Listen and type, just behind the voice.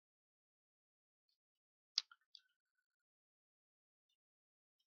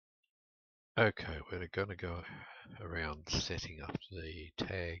Okay, we're going to go around setting up the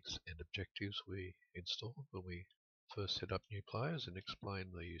tags and objectives we installed when we first set up new players and explain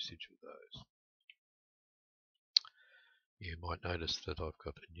the usage of those. You might notice that I've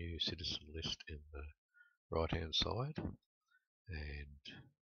got a new citizen list in the right hand side, and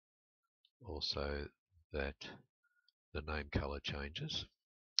also that the name color changes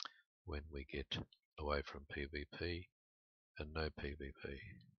when we get away from PvP and no PvP.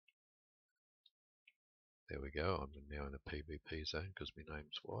 There we go, I'm now in a PvP zone because my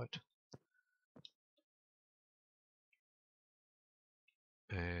name's white.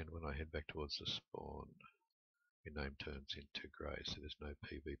 And when I head back towards the spawn, your name turns into grey, so there's no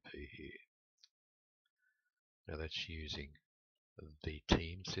PvP here. Now that's using the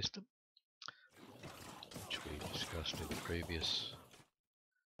team system, which we discussed in the previous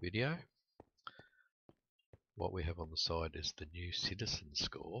video. What we have on the side is the new citizen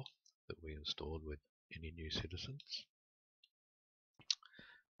score that we installed with any new citizens,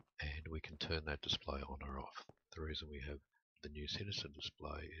 and we can turn that display on or off. The reason we have the new citizen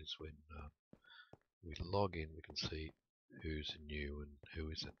display is when we log in, we can see who's new and who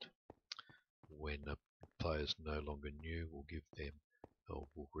isn't. When a player is no longer new, we'll give them, or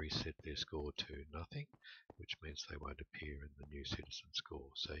we'll reset their score to nothing, which means they won't appear in the new citizen score.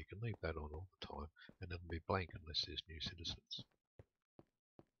 So you can leave that on all the time and it'll be blank unless there's new citizens.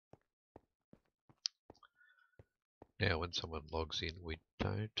 Now when someone logs in, we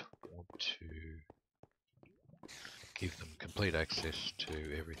don't want to give them complete access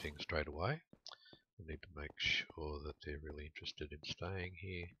to everything straight away. We need to make sure that they're really interested in staying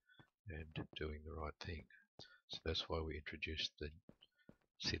here and doing the right thing. So that's why we introduced the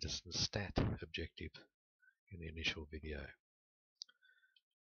citizen stat objective in the initial video.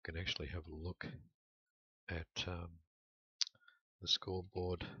 You can actually have a look at the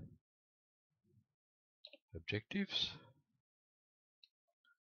scoreboard objectives.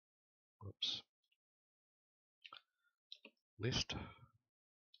 Whoops. List.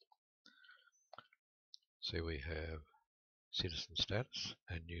 So we have citizen status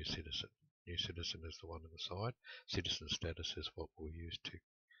and new citizen. New citizen is the one on the side. Citizen status is what we'll use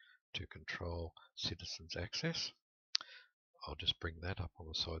to control citizens' access. I'll just bring that up on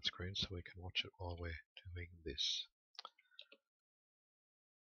the side screen so we can watch it while we're doing this.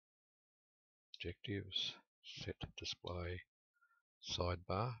 Objectives, set display,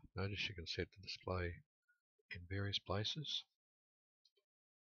 sidebar. Notice you can set the display in various places.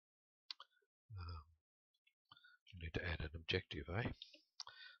 You need to add an objective,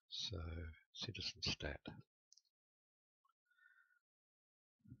 So, citizen stat.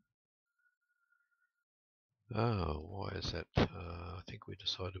 Oh, why is that? I think we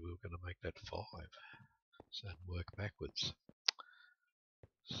decided we were going to make that 5. So, work backwards.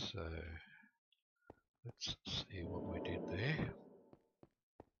 So, let's see what we did there.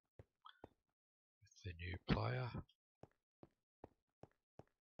 With the new player.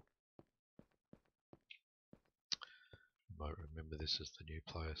 You might remember this is the new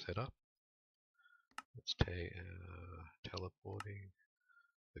player setup. Let's teleporting,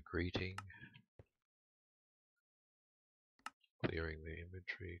 the greeting, clearing their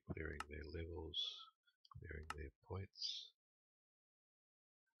inventory, clearing their levels, clearing their points,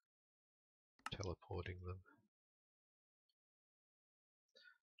 teleporting them.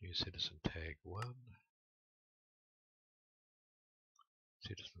 New citizen tag 1.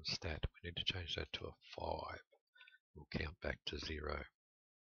 Citizen stat, we need to change that to a 5. We'll count back to 0.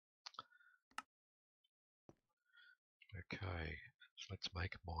 Okay, so let's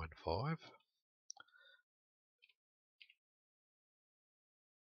make mine 5.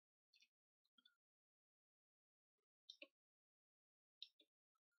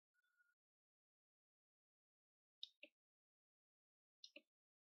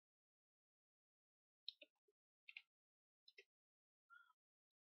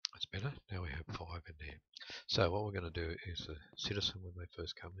 That's better. Now we have 5 in there. So what we're going to do is a citizen, when they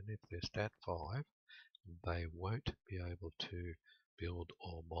first come in, if they're stat 5, they won't be able to build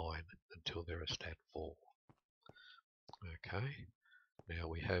or mine until they're a stat 4. Okay, now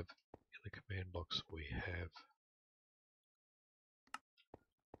we have in the command box we have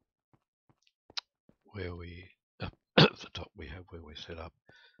where we at the top we have where we set up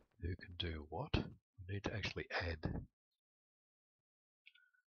who can do what. We need to actually add.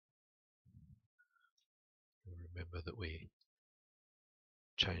 Remember that we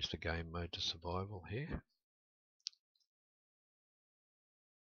changed the game mode to survival here.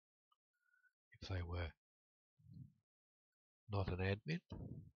 If they were not an admin,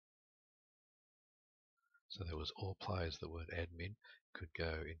 So that was all players that weren't admin could go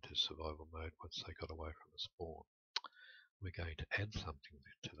into survival mode once they got away from the spawn. We're going to add something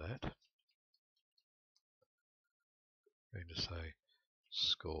to that. We're going to say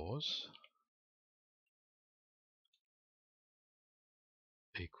scores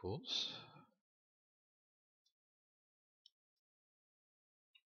equals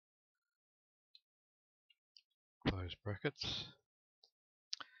close brackets.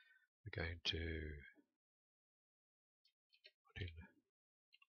 We're going to put in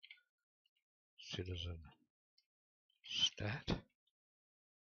citizen stat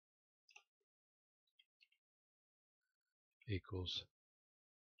equals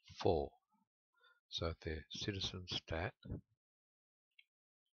 4. So if their citizen stat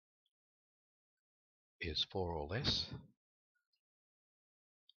is 4 or less,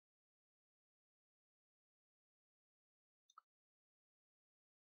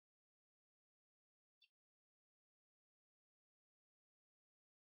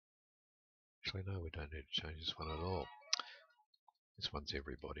 actually no, we don't need to change this one at all. This one's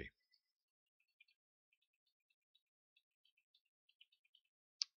everybody.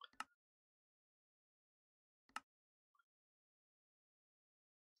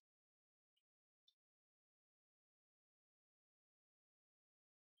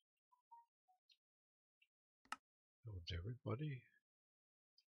 That one's everybody.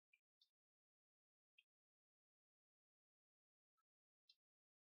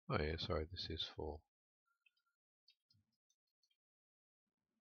 Oh yeah, sorry, this is for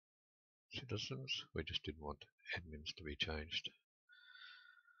citizens. We just didn't want admins to be changed.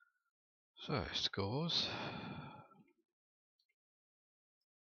 So scores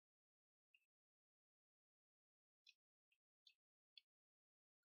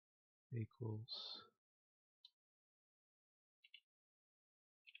equals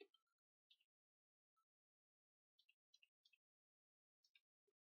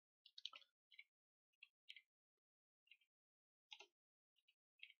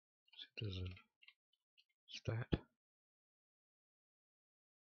citizen stat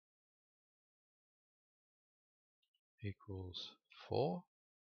equals 4.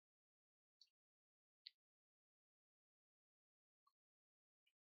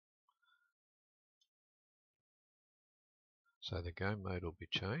 So the game mode will be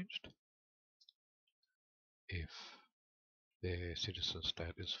changed if their citizen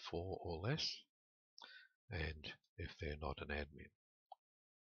stat is 4 or less, and if they're not an admin.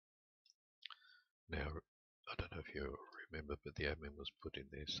 Now, I don't know if you remember, but the admin was put in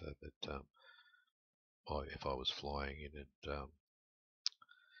there so that if I was flying in and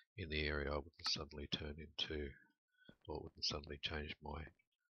in the area, I wouldn't suddenly turn into, or wouldn't suddenly change my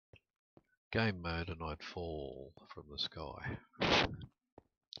game mode and I'd fall from the sky.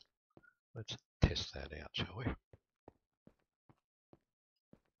 Let's test that out, shall we?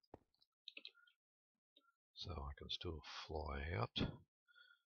 So I can still fly out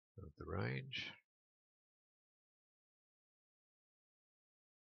of the range.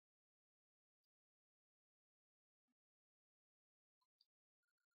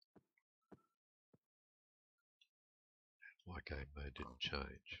 My game mode didn't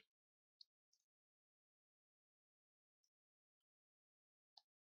change.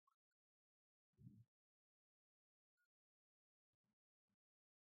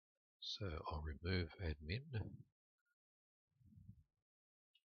 So I'll remove admin.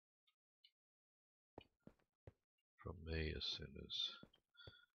 From me as soon as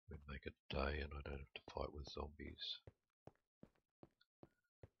we make it day and I don't have to fight with zombies.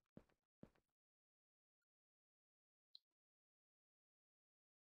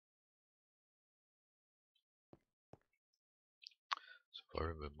 So if I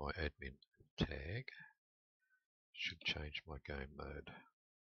remove my admin tag, it should change my game mode.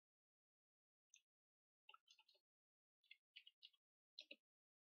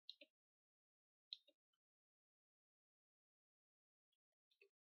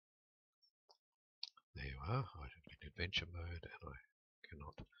 There you are. I'm in adventure mode and I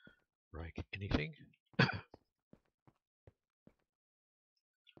cannot break anything.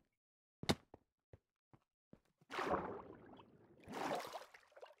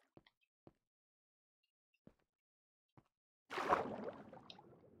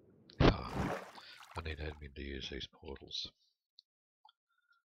 I need admin to use these portals.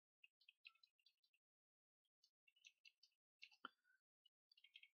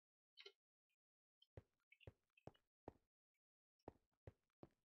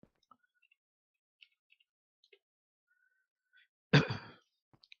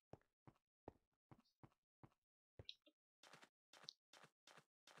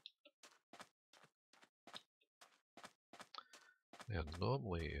 Now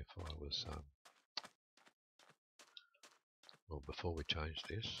normally if I was, well before we changed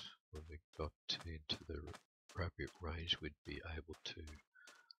this, when we got into the appropriate range we'd be able to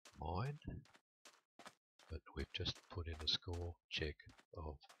mine, but we've just put in a score check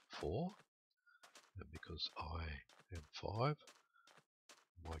of 4, and because I am 5,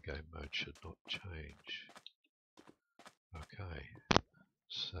 my game mode should not change. Okay,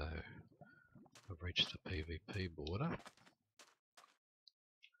 so I've reached the PvP border.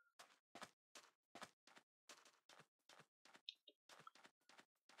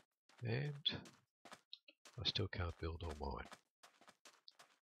 And I still can't build or mine,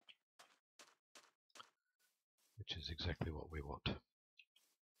 which is exactly what we want.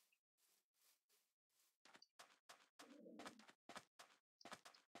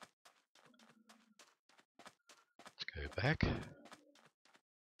 Let's go back.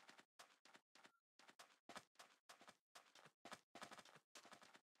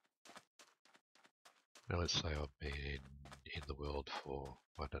 Now let's say I've been in the world for,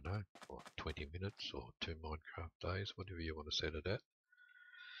 I don't know, what, 20 minutes or 2 Minecraft days, whatever you want to set it at.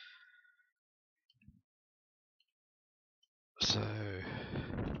 So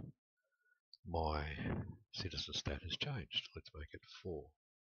my citizen stat has changed. Let's make it 4.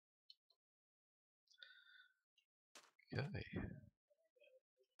 Okay.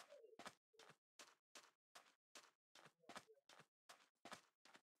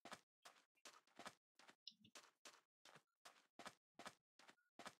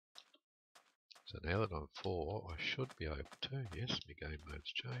 So now that I'm 4, I should be able to, yes, my game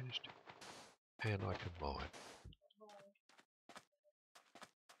mode's changed, and I can mine.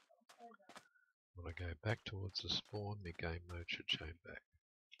 When I go back towards the spawn, my game mode should change back.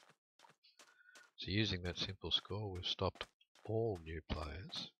 So using that simple score, we've stopped all new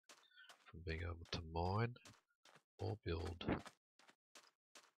players from being able to mine or build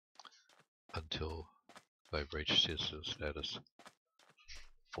until they've reached citizen status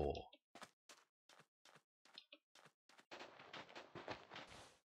 4.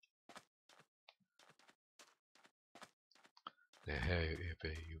 Now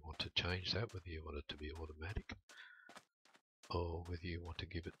however you want to change that, whether you want it to be automatic or whether you want to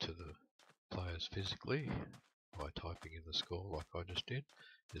give it to the players physically by typing in the score like I just did,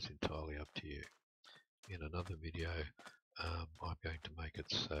 is entirely up to you. In another video I'm going to make it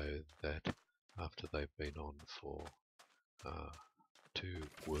so that after they've been on for 2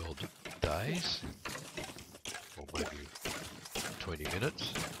 world days, or maybe 20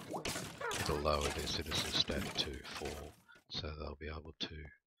 minutes, it'll lower their citizen stat to 4, so they'll be able to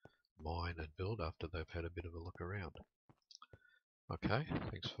mine and build after they've had a bit of a look around. Okay,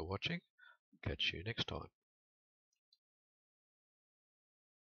 thanks for watching. Catch you next time.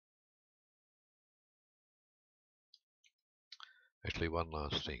 Actually, one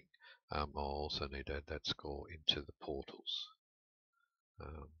last thing. I'll also need to add that score into the portals.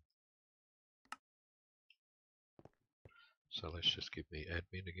 So let's just give me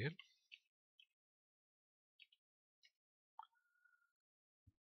admin again.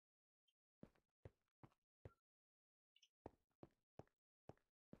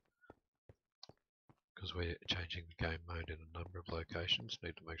 Because we're changing the game mode in a number of locations,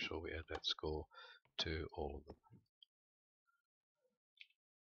 need to make sure we add that score to all of them.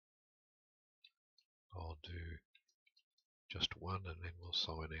 I'll do just one and then we'll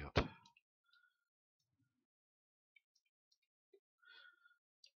sign out.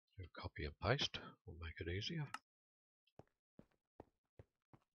 Do copy and paste will make it easier.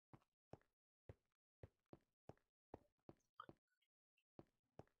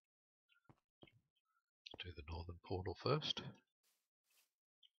 Do the northern portal first.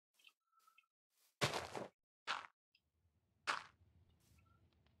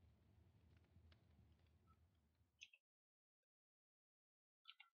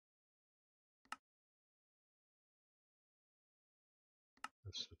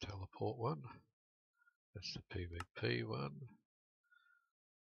 That's the teleport one. That's the PvP one.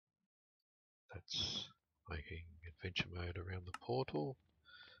 That's making adventure mode around the portal.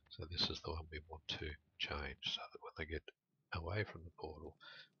 So this is the one we want to change so that when they get away from the portal,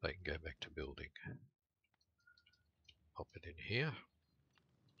 they can go back to building. Pop it in here.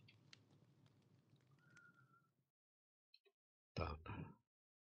 Done.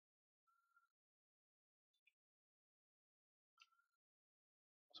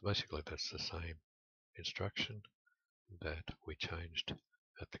 So basically that's the same instruction that we changed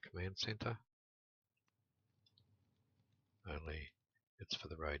at the command center, only it's for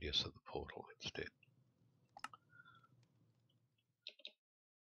the radius of the portal instead.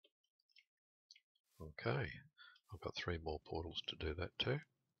 Okay, I've got 3 more portals to do that too.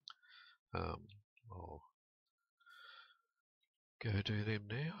 I'll go do them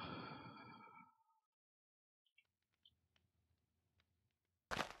now.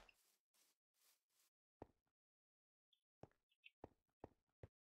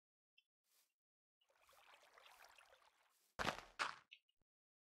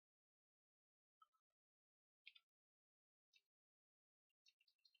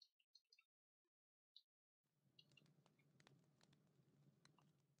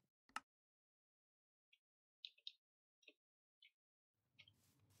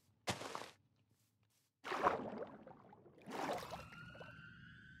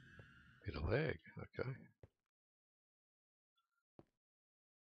 Bit of lag, okay.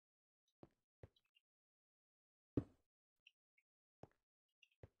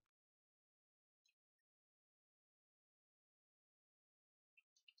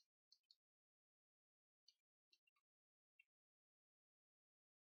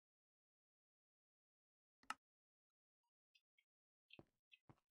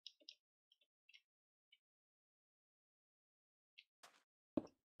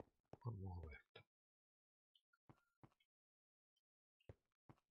 One more left.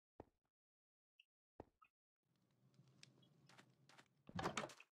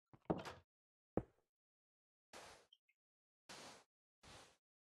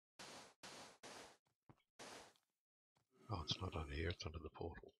 Oh, it's not under here, it's under the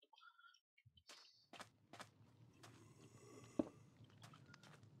portal.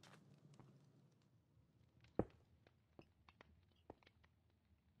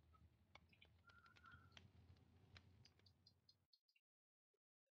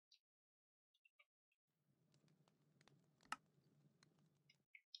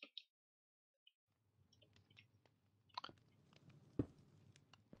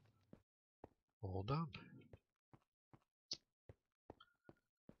 All done.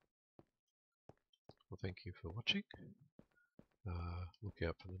 Well, thank you for watching. Look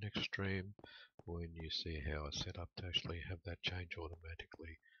out for the next stream when you see how I set up to actually have that change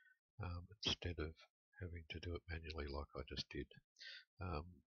automatically instead of having to do it manually like I just did.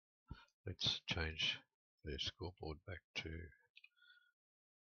 Let's change the scoreboard back to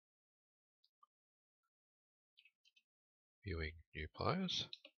viewing new players.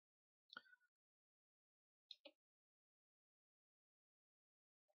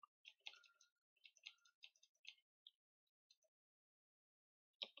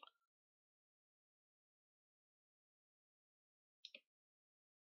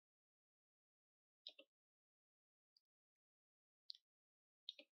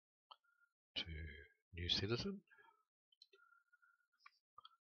 To new citizen.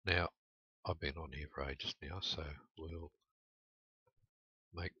 Now, I've been on here for ages now, so we'll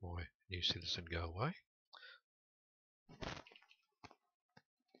make my new citizen go away.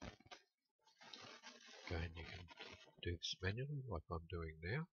 Again, you can do this manually like I'm doing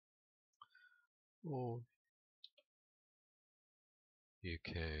now, or you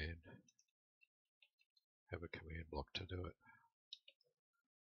can have a command block to do it.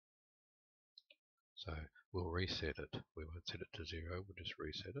 So we'll reset it. We won't set it to 0, we'll just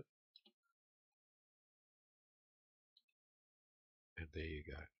reset it. And there you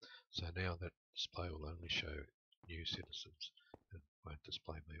go. So now that display will only show new citizens and won't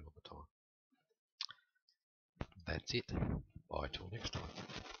display me all the time. That's it. Bye till next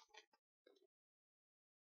time.